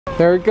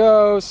There it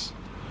goes.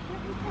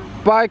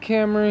 Bye,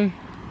 Camry.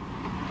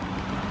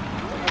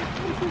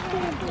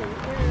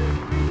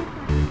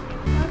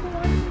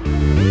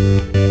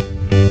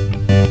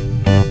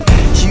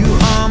 You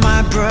are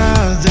my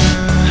brother,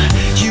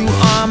 you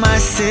are my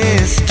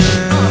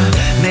sister,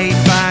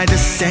 made by the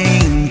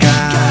same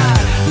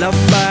God,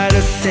 loved by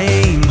the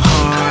same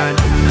heart.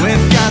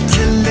 We've got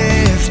to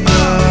lift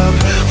up,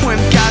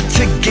 we've got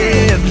to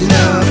give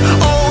love.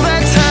 Oh,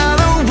 that's how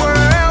the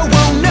world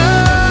will know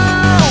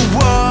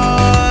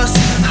us.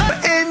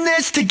 But in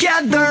this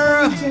together.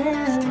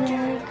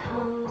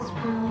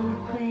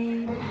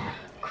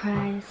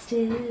 Christ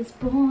is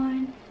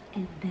born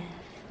in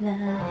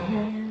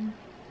Bethlehem.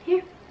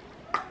 Here.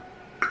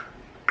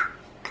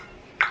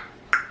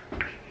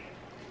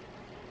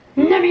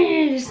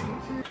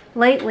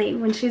 Lately,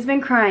 when she's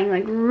been crying,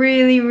 like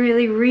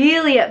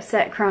really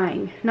upset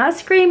crying, not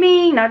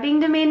screaming, not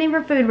being demanding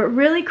for food, but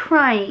really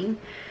crying,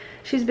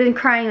 she's been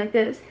crying like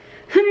this.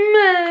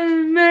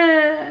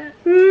 Mama,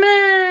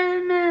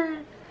 mama.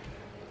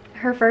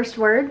 Her first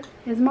word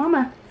is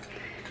mama.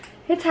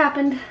 It's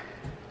happened.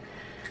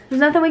 There's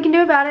nothing we can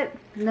do about it.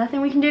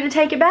 Nothing we can do to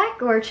take it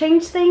back or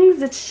change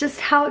things. It's just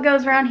how it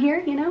goes around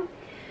here, you know?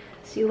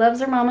 She loves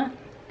her mama,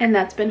 and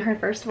that's been her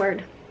first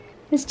word.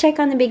 Let's check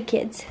on the big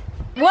kids.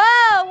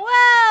 Whoa,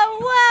 whoa,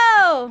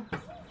 whoa!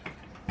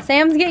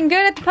 Sam's getting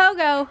good at the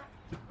pogo.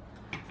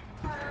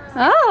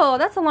 Oh,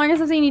 that's the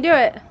longest I've seen you do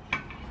it.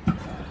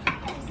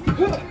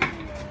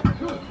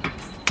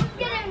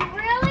 Getting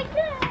really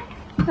good.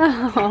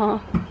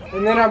 Oh.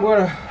 And then I'm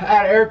going to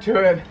add air to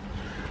it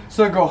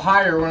so it'll go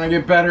higher when I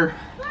get better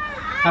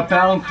at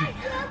balancing.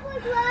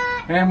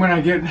 And when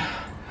I get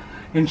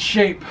in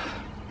shape.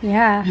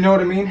 Yeah. You know what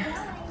I mean?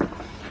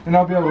 And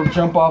I'll be able to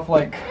jump off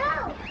like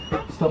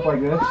stuff like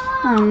this.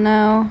 Oh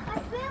no.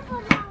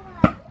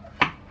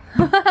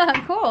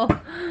 Cool.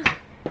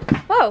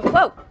 Whoa,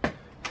 whoa.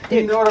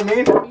 You know what I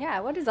mean? Yeah,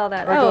 what is all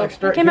that? I have to, Oh, like,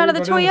 start it came here, out of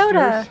the go down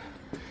Toyota.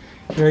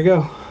 stairs. There you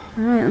go.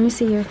 Alright, let me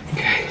see you.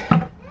 Okay.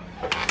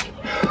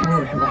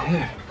 Oh, hit my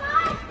head.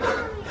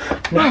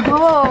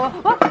 Whoa.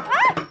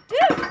 Ah,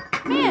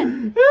 dude,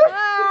 man.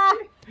 Ah,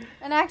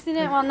 an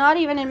accident while not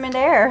even in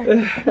midair.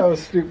 That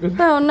was stupid.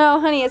 Oh no,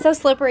 honey, it's so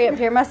slippery up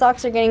here. My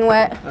socks are getting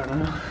wet. I don't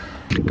know.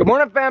 Good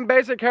morning, Fam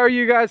Basic. How are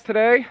you guys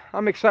today?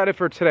 I'm excited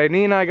for today.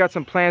 Nia and I got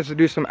some plans to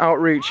do some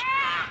outreach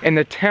in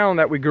the town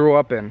that we grew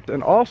up in.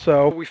 And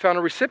also, we found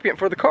a recipient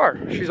for the car.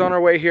 She's on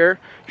her way here.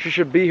 She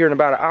should be here in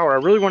about an hour. I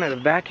really wanted to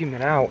vacuum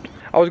it out.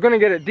 I was gonna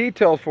get it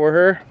detailed for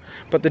her,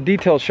 but the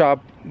detail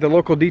shop, the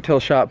local detail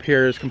shop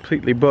here is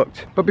completely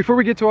booked. But before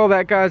we get to all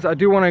that, guys, I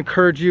do want to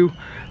encourage you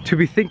to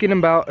be thinking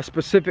about a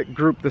specific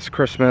group this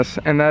Christmas,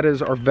 and that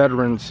is our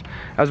veterans.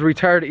 As a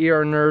retired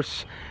ER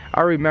nurse,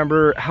 I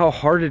remember how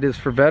hard it is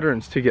for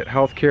veterans to get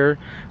health care,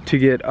 to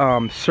get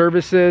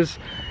services.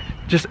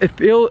 Just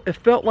it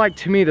felt like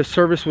to me the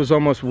service was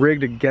almost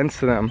rigged against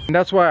them. And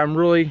that's why I'm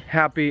really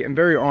happy and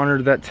very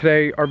honored that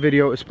today our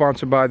video is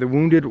sponsored by the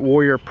Wounded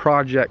Warrior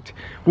Project,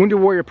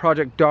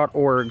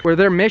 woundedwarriorproject.org, where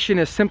their mission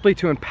is simply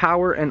to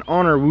empower and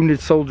honor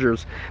wounded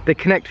soldiers. They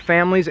connect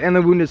families and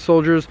the wounded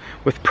soldiers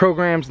with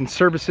programs and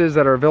services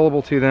that are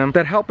available to them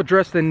that help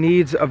address the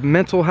needs of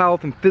mental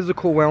health and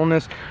physical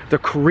wellness, the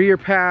career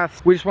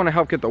paths. We just want to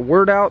help get the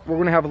word out. We're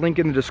going to have a link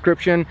in the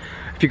description.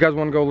 If you guys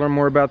want to go learn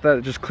more about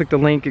that, just click the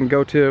link and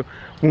go to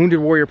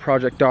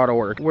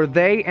woundedwarriorproject.org, where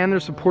they and their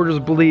supporters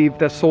believe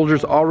that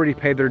soldiers already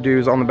paid their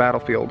dues on the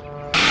battlefield.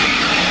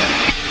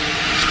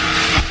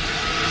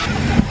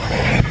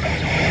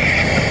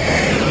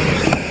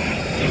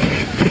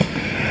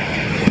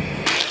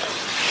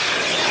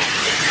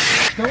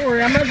 Don't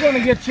worry, I'm not going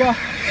to get you.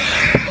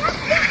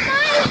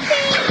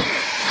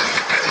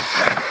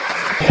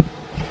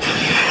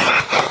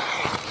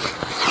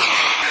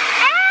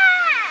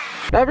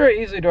 Not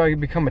very easily do I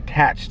become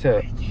attached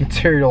to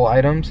material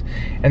items,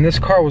 and this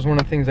car was one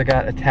of the things I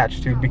got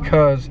attached to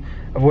because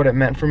of what it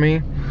meant for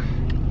me.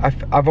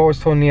 I've always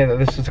told Nia that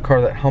this is a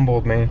car that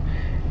humbled me,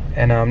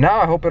 and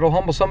now I hope it'll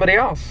humble somebody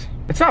else.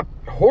 It's not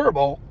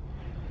horrible,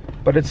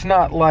 but it's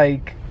not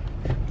like,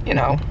 you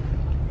know,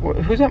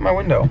 who's at my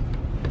window?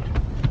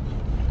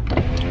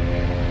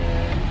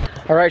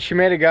 All right, she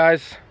made it,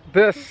 guys.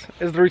 This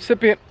is the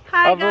recipient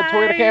of the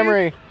Toyota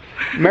Camry.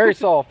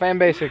 Marisol, Fan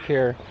Basic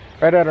here,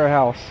 right at our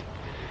house.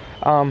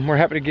 We're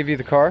happy to give you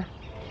the car.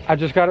 I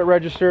just got it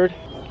registered.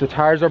 The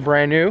tires are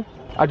brand new.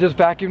 I just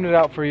vacuumed it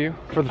out for you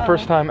for the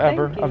first time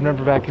ever. I've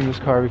never vacuumed this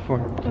car before.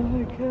 Oh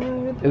my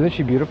god. Isn't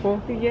she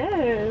beautiful?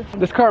 Yes.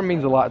 This car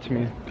means a lot to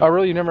me. Oh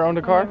really? You never owned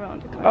a car? I never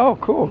owned a car. Oh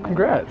cool,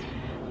 congrats.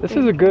 This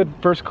is a good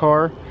first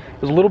car.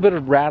 There's a little bit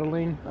of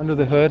rattling under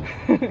the hood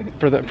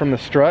from the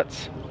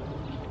struts.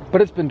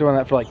 But it's been doing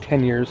that for like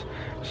 10 years,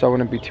 so I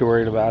wouldn't be too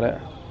worried about it.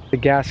 The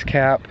gas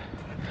cap,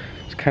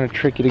 it's kind of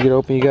tricky to get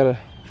open. You gotta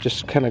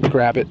just kind of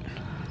grab it.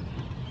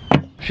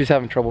 She's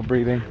having trouble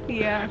breathing.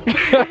 Yeah.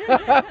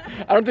 I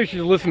don't think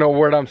she's listening to a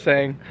word I'm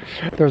saying.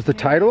 There's the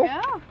title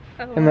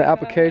and the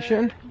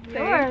application.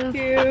 Thank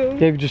you.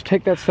 Dave, just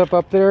take that stuff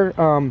up there.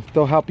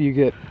 They'll help you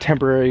get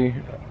temporary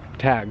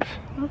tags.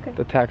 Okay.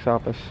 The tax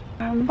office.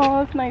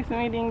 Oh, it's nice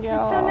meeting you. It's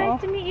so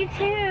nice to meet you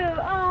too.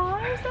 Oh,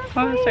 you're so sweet.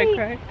 I'm gonna start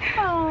crying.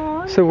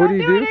 Oh, So what do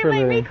you do it, for a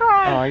make me living?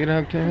 cry. Oh, I get a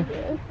hug too.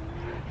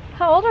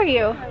 How old are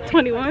you?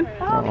 21.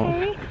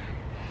 Okay.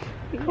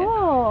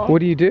 Cool. What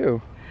do you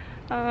do?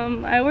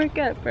 I work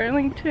at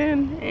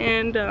Burlington,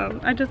 and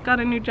I just got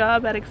a new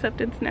job at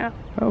Acceptance now.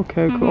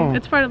 Okay, cool.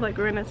 It's part of like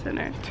Rena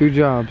Center. 2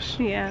 jobs.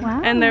 Yeah.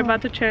 Wow. And they're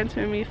about to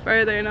transfer me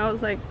further, and I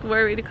was like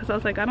worried because I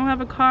was like, I don't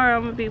have a car.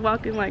 I'm gonna be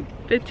walking like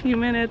 15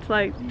 minutes.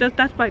 Like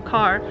that's by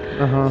car.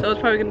 So it's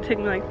probably gonna take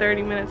me like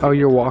 30 minutes. Oh,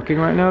 you're walking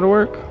right now to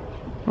work?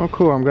 Oh,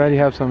 cool. I'm glad you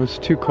have some. It's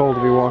too cold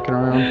to be walking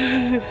around.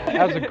 It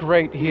has a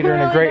great heater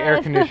and a great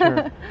air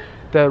conditioner.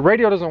 The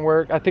radio doesn't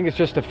work. I think it's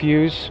just a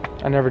fuse.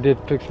 I never did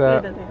fix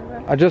that.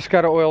 I just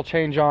got an oil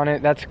change on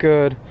it. That's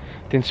good.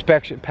 The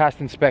inspection, past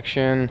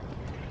inspection.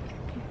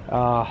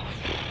 The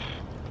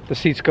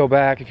seats go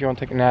back if you want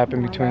to take a nap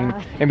in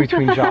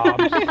between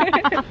jobs.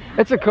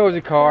 It's a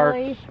cozy car.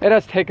 Really? It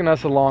has taken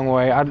us a long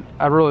way.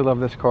 I really love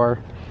this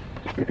car,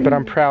 but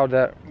I'm proud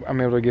that I'm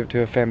able to give it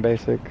to a Fan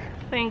Basic.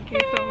 Thank you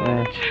so Yeah.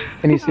 much.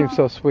 And he seems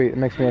so sweet. It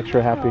makes me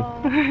extra happy.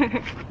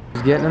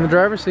 He's getting in the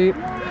driver's seat.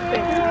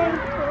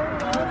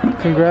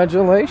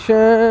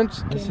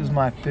 Congratulations. This is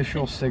my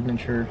official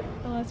signature.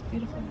 Oh, that's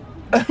beautiful.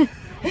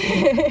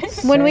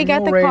 When we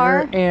got the Samuel car.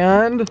 Raider,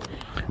 and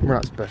we're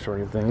not special or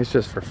anything. It's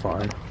just for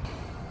fun.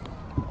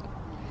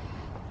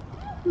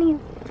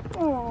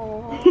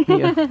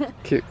 Yeah,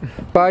 cute.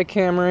 Bye,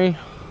 Camry.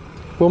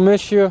 We'll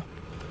miss you.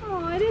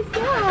 Oh, it is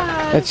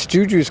sad. That's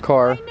Juju's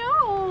car. I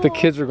know. The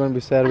kids are going to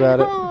be sad about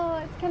it.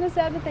 Oh, it's kind of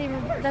sad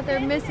that they're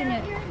missing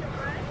it.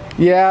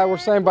 Yeah, we're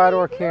saying bye to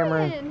our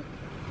Camry.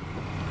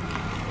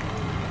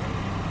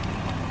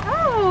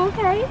 Oh,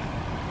 okay.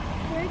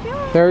 There you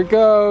go. There it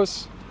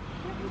goes.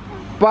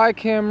 Bye,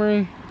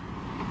 Camry.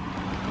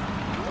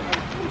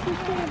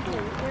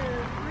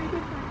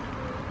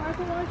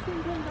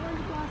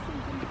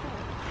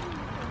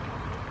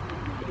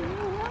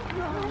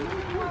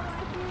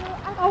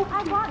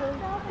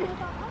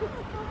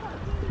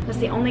 That's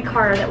the only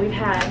car that we've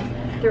had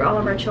through all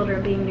of our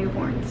children being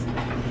newborns.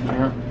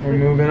 We're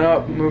moving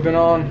up, moving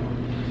on.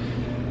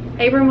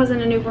 Abram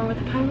wasn't a newborn with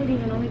a pilot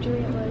even, only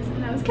Juliet was.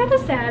 And I was kind of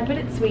sad, but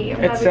it's sweet. I'm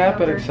glad It's we sad got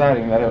but her.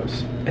 exciting that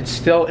it's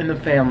still in the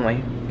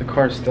family. The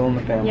car's still in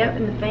the family. Yep,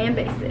 and the Fan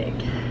Basic.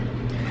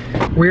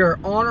 We are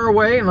on our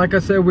way, and like I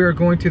said, we are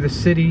going to the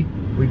city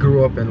we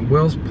grew up in,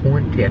 Wells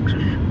Point,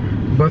 Texas.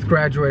 Both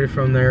graduated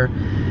from there,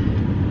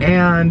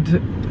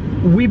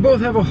 and we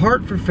both have a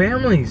heart for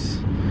families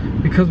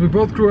because we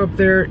both grew up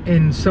there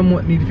in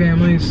somewhat needy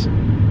families.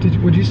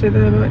 Would you say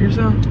that about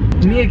yourself?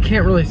 Nia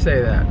can't really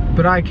say that,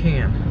 but I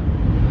can.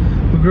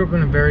 We grew up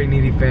in a very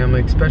needy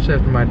family, especially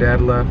after my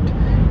dad left.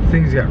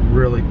 Things got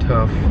really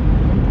tough,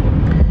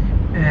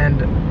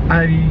 and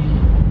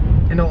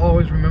I'll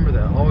always remember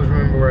that. I'll always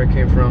remember where I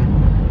came from,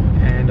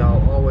 and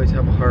I'll always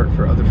have a heart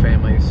for other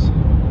families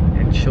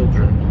and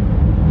children.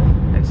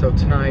 And so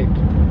tonight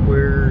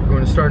we're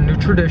going to start a new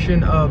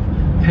tradition of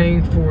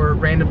paying for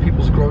random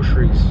people's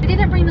groceries. We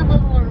didn't bring the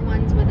littler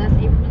ones with us,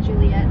 Abram and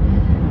Juliet.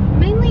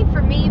 Mainly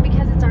for me,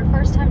 because it's our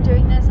first time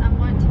doing this, I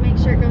want to make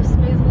sure it goes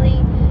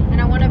smoothly, and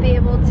I want to be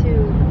able to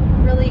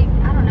really,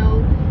 I don't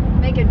know,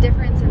 make a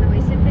difference in the way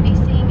Symphony's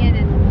seeing it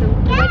and the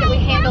way that we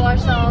handle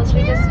ourselves.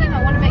 We just,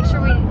 want to make sure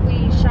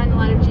we shine the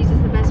light of Jesus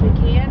the best we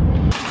can.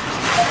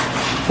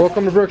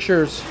 Welcome to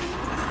Brookshire's.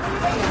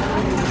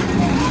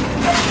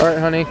 All right,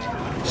 honey,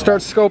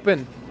 start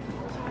scoping.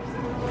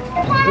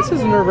 This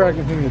is a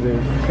nerve-wracking thing to do,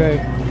 okay?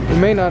 We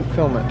may not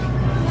film it,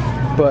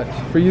 but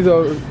for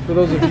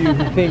those of you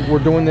who think we're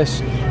doing this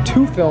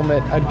to film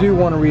it, I do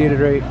want to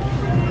reiterate,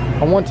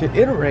 I want to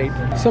iterate.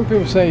 Some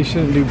people say you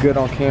shouldn't do good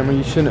on camera,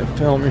 you shouldn't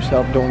film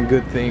yourself doing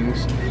good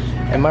things.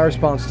 And my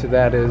response to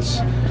that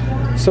is,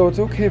 so it's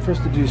okay for us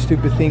to do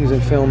stupid things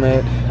and film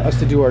it, us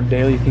to do our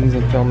daily things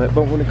and film it,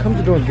 but when it comes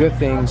to doing good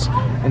things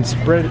and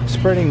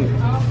spreading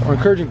or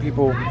encouraging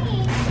people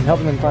and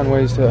helping them find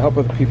ways to help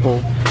other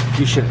people,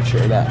 you shouldn't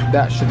share that.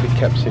 That should be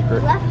kept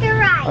secret. Left or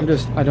right?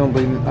 I don't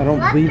believe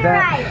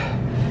that. Right.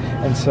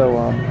 And so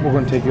we're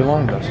going to take you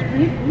along with us.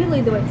 You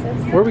lead the way,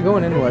 sis. Where are we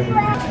going anyway?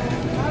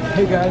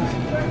 Hey guys.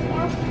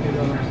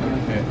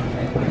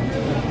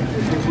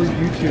 We're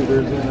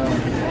YouTubers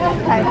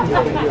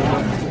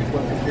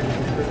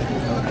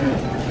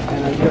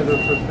and you guys are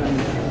for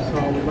family, so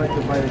we'd like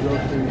to buy your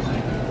groceries.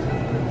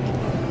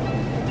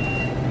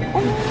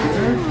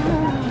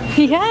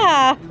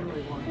 Yeah.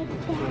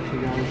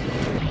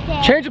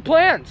 Change of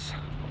plans.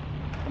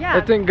 Yeah.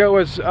 That didn't go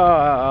as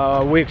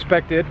we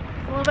expected.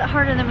 It's a little bit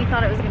harder than we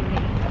thought it was going to be.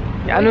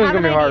 Yeah, I knew it was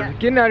gonna be hard.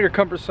 Getting out of your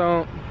comfort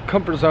zone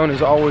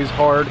is always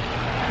hard.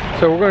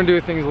 So we're gonna do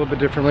things a little bit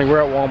differently.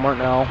 We're at Walmart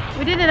now.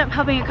 We did end up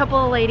helping a couple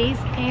of ladies,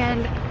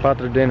 and About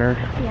their dinner.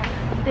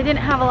 yeah, they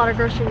didn't have a lot of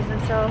groceries,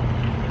 and so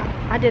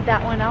I did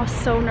that one. I was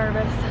so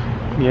nervous.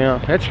 Yeah,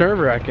 it's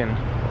nerve-wracking.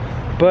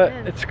 But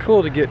it's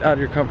cool to get out of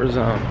your comfort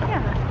zone.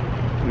 Yeah.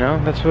 You know,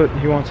 that's what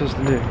he wants us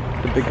to do,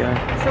 the big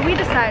guy. So we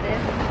decided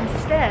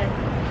instead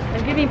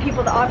They're giving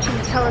people the option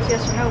to tell us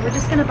yes or no. We're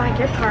just gonna buy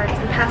gift cards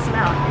and pass them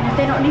out. And if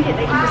they don't need it,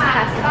 they can just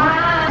pass it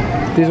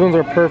on. These ones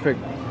are perfect.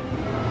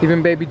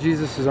 Even baby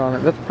Jesus is on it.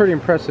 That's pretty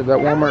impressive. That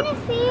Walmart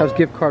has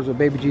gift cards with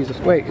baby Jesus.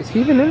 Wait, is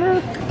he even in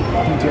there? Do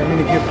you want me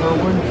to give her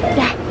one?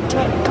 Yeah, do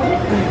it. Go.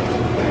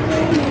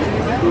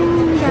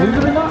 Believe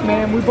it or not,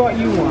 man, we bought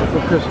you one for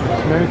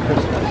Christmas. Merry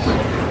Christmas.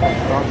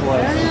 God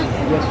bless.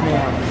 Yes,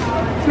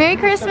 ma'am. Merry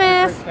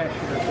Christmas.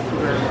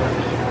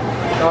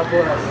 God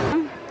bless.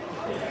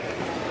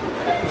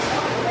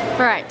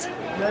 All right.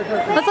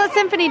 Let's let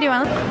Symphony do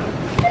one.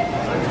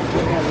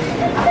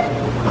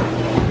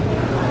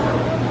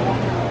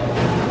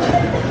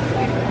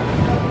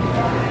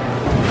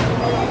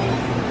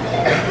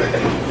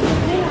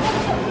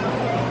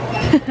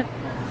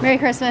 Merry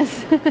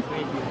Christmas.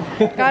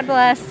 God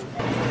bless.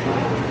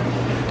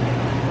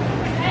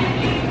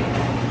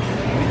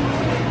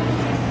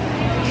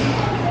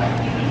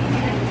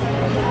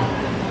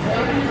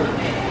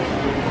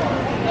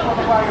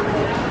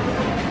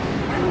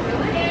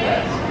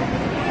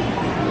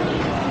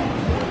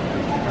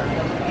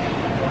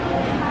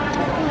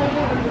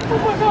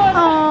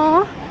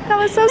 Oh, that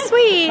was so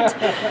sweet.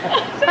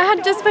 I had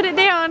to just put it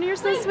down. You're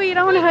so sweet.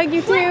 I want to hug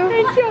you too.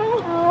 Thank you.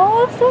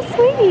 Oh, so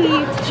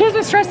sweet. She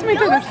hasn't stressed me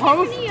through this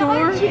whole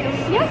store.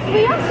 Yes,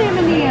 we are Sam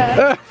and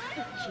Nia.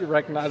 She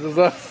recognizes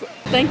us.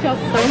 Thank y'all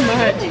so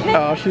much.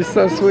 Oh, she's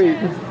so sweet.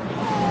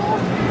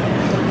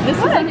 This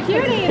is What a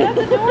cutie. That's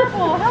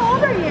adorable. How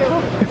old are you?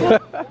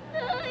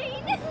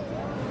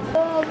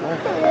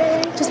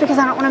 Just because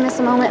I don't want to miss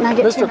a moment and I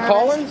get too Mr. nervous.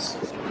 Collins?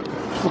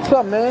 What's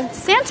up, man?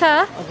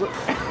 Santa.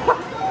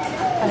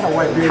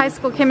 High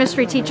school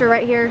chemistry teacher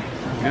right here.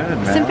 Good,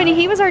 man. Symphony,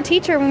 he was our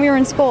teacher when we were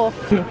in school.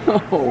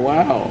 Oh,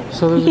 wow.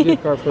 So there's a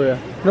gift card for you.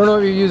 I don't know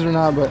if you use it or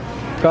not, but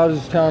God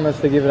was telling us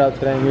to give it out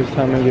today, and he was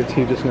telling me to give it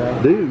to you just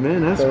now. Dude,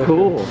 man, that's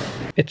cool.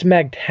 It's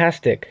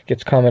Magtastic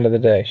gets comment of the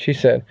day. She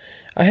said,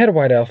 I had a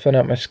white elephant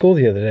at my school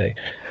the other day.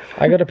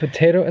 I got a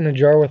potato in a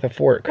jar with a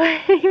fork.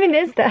 What even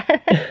is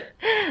that?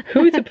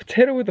 Who eats a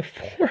potato with a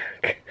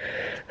fork?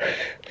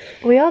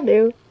 We all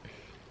do.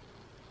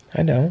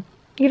 I know.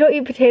 You don't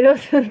eat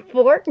potatoes with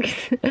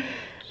forks?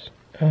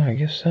 Oh, I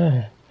guess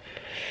so.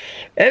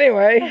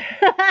 Anyway,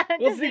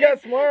 we'll see you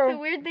guys tomorrow. It's a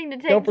weird thing to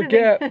take. Don't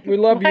forget, we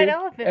love you. white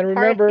elephant And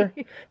remember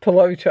party. to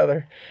love each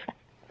other.